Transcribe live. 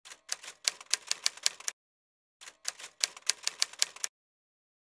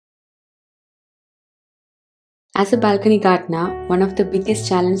As a balcony gardener, one of the biggest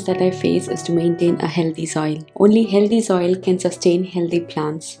challenges that I face is to maintain a healthy soil. Only healthy soil can sustain healthy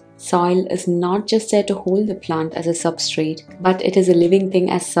plants. Soil is not just there to hold the plant as a substrate, but it is a living thing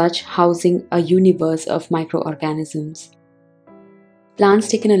as such, housing a universe of microorganisms. Plants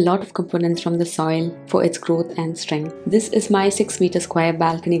take in a lot of components from the soil for its growth and strength. This is my 6-meter square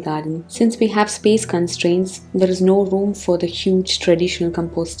balcony garden. Since we have space constraints, there is no room for the huge traditional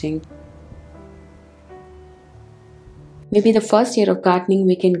composting. Maybe the first year of gardening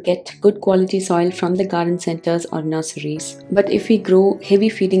we can get good quality soil from the garden centers or nurseries. But if we grow heavy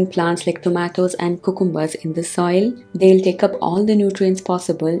feeding plants like tomatoes and cucumbers in the soil, they'll take up all the nutrients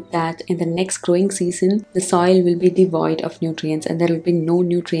possible that in the next growing season, the soil will be devoid of nutrients and there will be no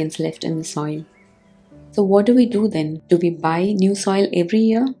nutrients left in the soil. So what do we do then? Do we buy new soil every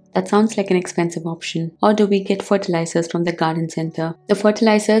year? That sounds like an expensive option. Or do we get fertilizers from the garden center? The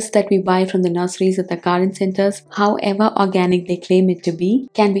fertilizers that we buy from the nurseries at the garden centers, however organic they claim it to be,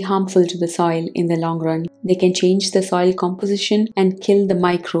 can be harmful to the soil in the long run. They can change the soil composition and kill the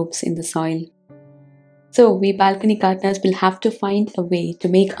microbes in the soil. So we balcony gardeners will have to find a way to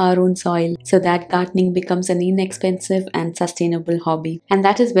make our own soil so that gardening becomes an inexpensive and sustainable hobby. And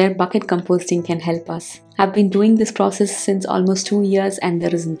that is where bucket composting can help us. I've been doing this process since almost 2 years and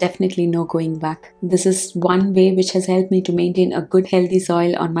there is definitely no going back. This is one way which has helped me to maintain a good healthy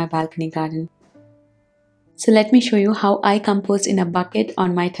soil on my balcony garden. So let me show you how I compost in a bucket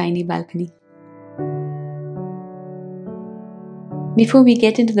on my tiny balcony. Before we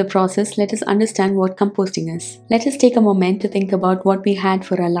get into the process, let us understand what composting is. Let us take a moment to think about what we had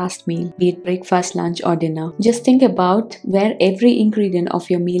for our last meal, be it breakfast, lunch or dinner. Just think about where every ingredient of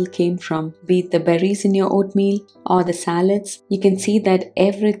your meal came from, be it the berries in your oatmeal or the salads. You can see that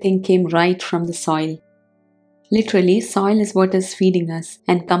everything came right from the soil. Literally, soil is what is feeding us,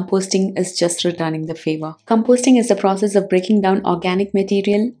 and composting is just returning the favor. Composting is the process of breaking down organic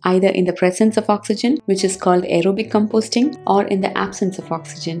material either in the presence of oxygen, which is called aerobic composting, or in the absence of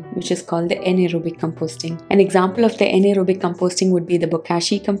oxygen, which is called the anaerobic composting. An example of the anaerobic composting would be the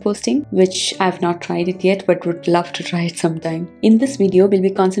bokashi composting, which I've not tried it yet but would love to try it sometime. In this video, we'll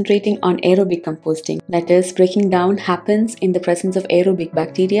be concentrating on aerobic composting. That is, breaking down happens in the presence of aerobic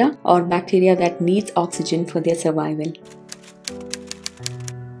bacteria or bacteria that needs oxygen for their survival.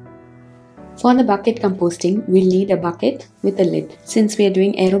 For the bucket composting, we'll need a bucket with a lid. Since we are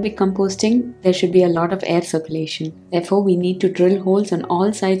doing aerobic composting, there should be a lot of air circulation. Therefore, we need to drill holes on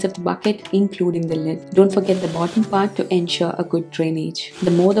all sides of the bucket, including the lid. Don't forget the bottom part to ensure a good drainage. The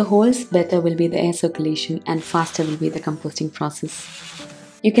more the holes, better will be the air circulation and faster will be the composting process.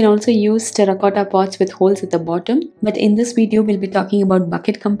 You can also use terracotta pots with holes at the bottom, but in this video we'll be talking about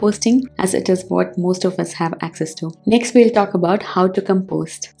bucket composting as it is what most of us have access to. Next we'll talk about how to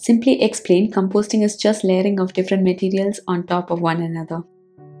compost. Simply explained, composting is just layering of different materials on top of one another.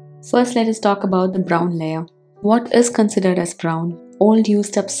 First, let us talk about the brown layer. What is considered as brown? Old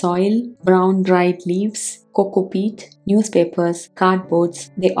used up soil, brown dried leaves, cocoa peat, newspapers,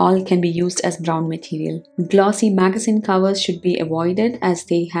 cardboards, they all can be used as brown material. Glossy magazine covers should be avoided as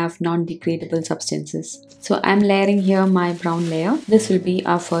they have non-degradable substances. So I'm layering here my brown layer. This will be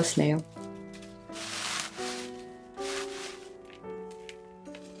our first layer.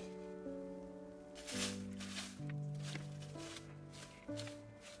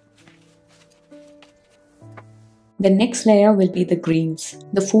 The next layer will be the greens.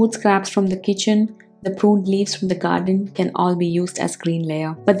 The food scraps from the kitchen, the pruned leaves from the garden can all be used as green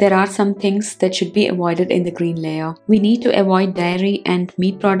layer. But there are some things that should be avoided in the green layer. We need to avoid dairy and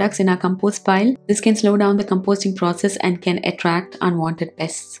meat products in our compost pile. This can slow down the composting process and can attract unwanted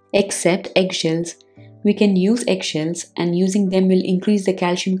pests. Except eggshells. We can use eggshells and using them will increase the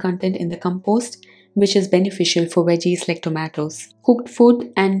calcium content in the compost, which is beneficial for veggies like tomatoes. Cooked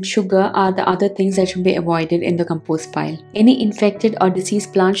food and sugar are the other things that should be avoided in the compost pile. Any infected or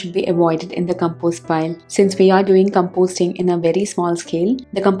diseased plant should be avoided in the compost pile. Since we are doing composting in a very small scale,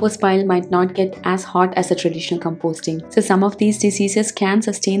 the compost pile might not get as hot as the traditional composting. So some of these diseases can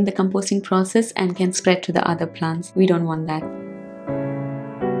sustain the composting process and can spread to the other plants. We don't want that.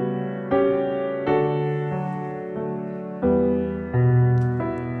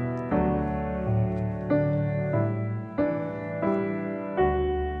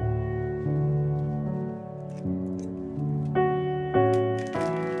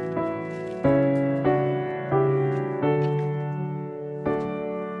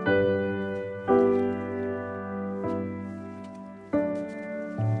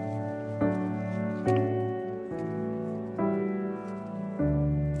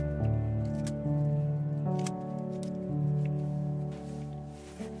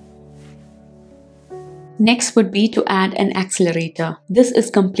 Next would be to add an accelerator. This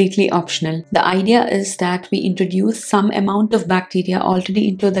is completely optional. The idea is that we introduce some amount of bacteria already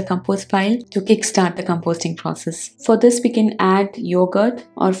into the compost pile to kickstart the composting process. For this, we can add yogurt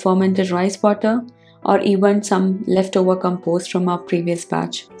or fermented rice water, or even some leftover compost from our previous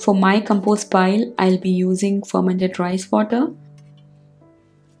batch. For my compost pile, I'll be using fermented rice water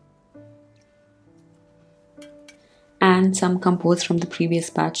and some compost from the previous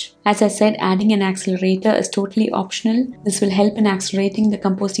batch. As I said, adding an accelerator is totally optional. This will help in accelerating the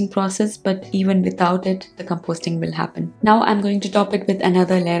composting process, but even without it, the composting will happen. Now I'm going to top it with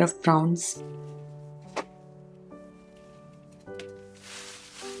another layer of browns.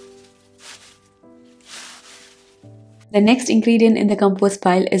 The next ingredient in the compost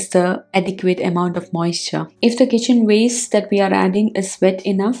pile is the adequate amount of moisture. If the kitchen waste that we are adding is wet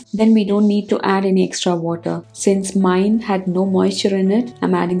enough, then we don't need to add any extra water. Since mine had no moisture in it,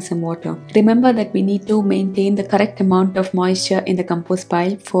 I'm adding some water. Remember that we need to maintain the correct amount of moisture in the compost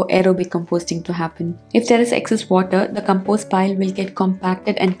pile for aerobic composting to happen. If there is excess water, the compost pile will get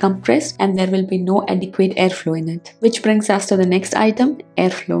compacted and compressed, and there will be no adequate airflow in it. Which brings us to the next item,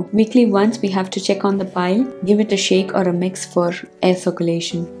 airflow. Weekly once we have to check on the pile, give it a shake or a mix for air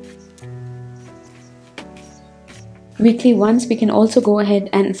circulation. Weekly once we can also go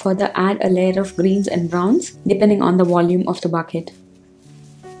ahead and further add a layer of greens and browns depending on the volume of the bucket.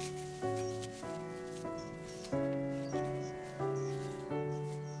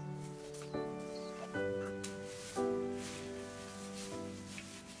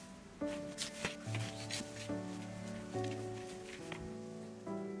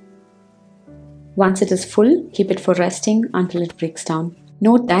 Once it is full, keep it for resting until it breaks down.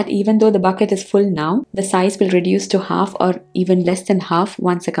 Note that even though the bucket is full now, the size will reduce to half or even less than half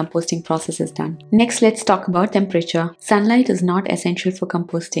once the composting process is done. Next, let's talk about temperature. Sunlight is not essential for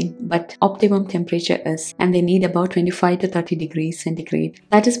composting, but optimum temperature is, and they need about 25 to 30 degrees centigrade.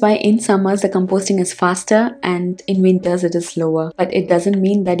 That is why in summers the composting is faster and in winters it is slower. But it doesn't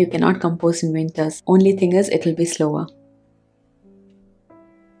mean that you cannot compost in winters. Only thing is it will be slower.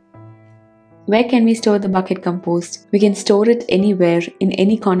 Where can we store the bucket compost? We can store it anywhere in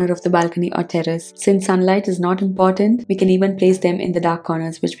any corner of the balcony or terrace. Since sunlight is not important, we can even place them in the dark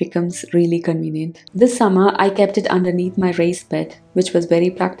corners, which becomes really convenient. This summer, I kept it underneath my raised bed, which was very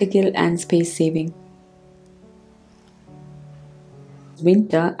practical and space saving.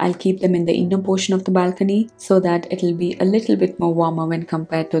 Winter, I'll keep them in the inner portion of the balcony so that it'll be a little bit more warmer when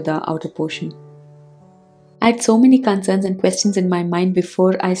compared to the outer portion. I had so many concerns and questions in my mind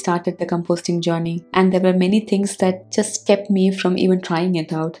before I started the composting journey, and there were many things that just kept me from even trying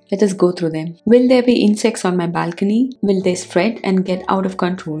it out. Let us go through them. Will there be insects on my balcony? Will they spread and get out of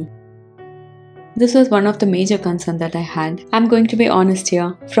control? This was one of the major concerns that I had. I'm going to be honest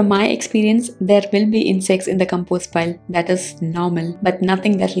here. From my experience, there will be insects in the compost pile. That is normal, but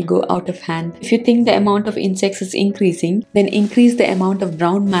nothing that will go out of hand. If you think the amount of insects is increasing, then increase the amount of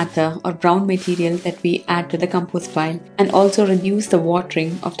brown matter or brown material that we add to the compost pile, and also reduce the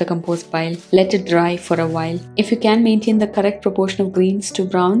watering of the compost pile. Let it dry for a while. If you can maintain the correct proportion of greens to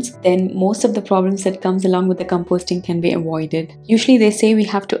browns, then most of the problems that comes along with the composting can be avoided. Usually they say we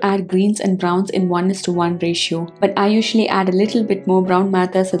have to add greens and browns in 1:1 ratio, but I usually add a little bit more brown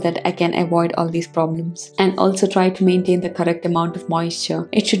matter so that I can avoid all these problems, and also try to maintain the correct amount of moisture.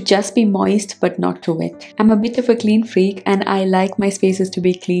 It should just be moist but not too wet. I'm a bit of a clean freak and I like my spaces to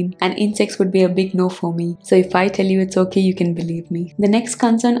be clean, and insects would be a big no for me. So if I tell you it's okay, you can believe me. The next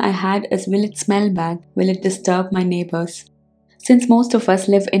concern I had is, will it smell bad? Will it disturb my neighbors? Since most of us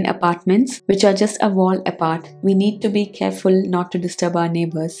live in apartments, which are just a wall apart, we need to be careful not to disturb our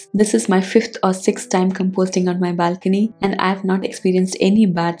neighbors. This is my 5th or 6th time composting on my balcony, and I have not experienced any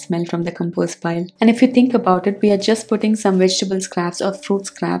bad smell from the compost pile. And if you think about it, we are just putting some vegetable scraps or fruit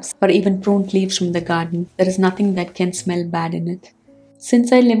scraps or even pruned leaves from the garden. There is nothing that can smell bad in it.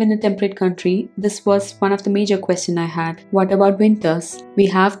 Since I live in a temperate country, this was one of the major questions I had. What about winters? We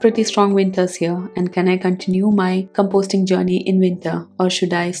have pretty strong winters here, and can I continue my composting journey in winter, or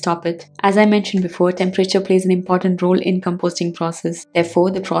should I stop it? As I mentioned before, temperature plays an important role in composting process. Therefore,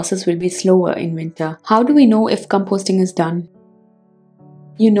 the process will be slower in winter. How do we know if composting is done?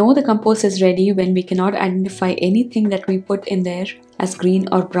 You know the compost is ready when we cannot identify anything that we put in there as green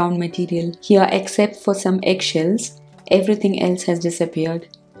or brown material. Here, except for some eggshells, everything else has disappeared.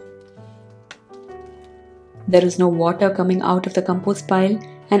 There is no water coming out of the compost pile,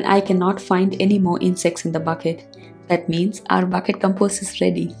 and I cannot find any more insects in the bucket. That means our bucket compost is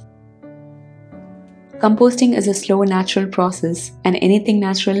ready. Composting is a slow natural process, and anything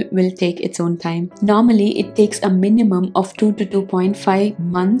natural will take its own time. Normally, it takes a minimum of 2 to 2.5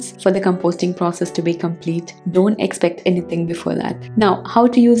 months for the composting process to be complete. Don't expect anything before that. Now, how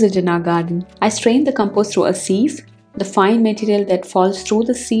to use it in our garden? I strain the compost through a sieve. The fine material that falls through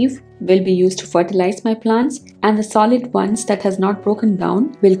the sieve will be used to fertilize my plants, and the solid ones that has not broken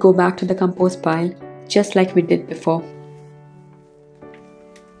down will go back to the compost pile, just like we did before.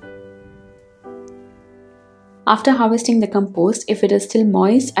 After harvesting the compost, if it is still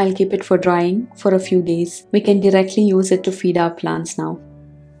moist, I'll keep it for drying for a few days. We can directly use it to feed our plants now.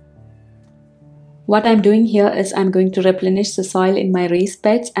 What I'm doing here is I'm going to replenish the soil in my raised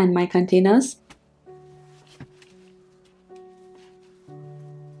beds and my containers.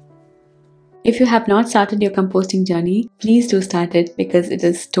 If you have not started your composting journey, please do start it because it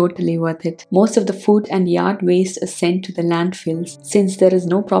is totally worth it. Most of the food and yard waste is sent to the landfills. Since there is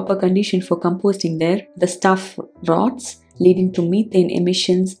no proper condition for composting there, the stuff rots, leading to methane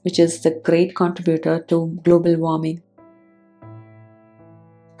emissions, which is the great contributor to global warming.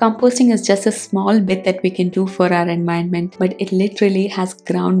 Composting is just a small bit that we can do for our environment, but it literally has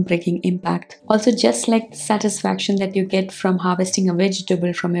groundbreaking impact. Also, just like the satisfaction that you get from harvesting a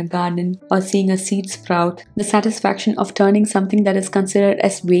vegetable from your garden or seeing a seed sprout, the satisfaction of turning something that is considered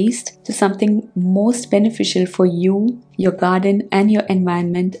as waste to something most beneficial for you, your garden and your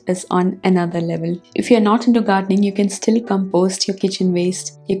environment is on another level. If you're not into gardening, you can still compost your kitchen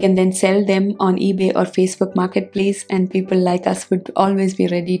waste. You can then sell them on eBay or Facebook Marketplace, and people like us would always be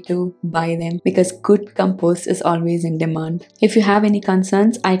ready to buy them because good compost is always in demand. If you have any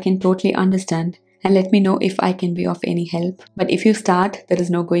concerns, I can totally understand. And let me know if I can be of any help. But if you start, there is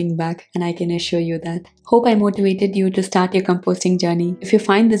no going back, and I can assure you that. Hope I motivated you to start your composting journey. If you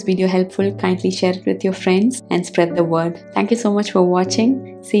find this video helpful, kindly share it with your friends and spread the word. Thank you so much for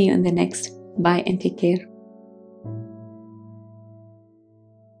watching. See you in the next. Bye and take care.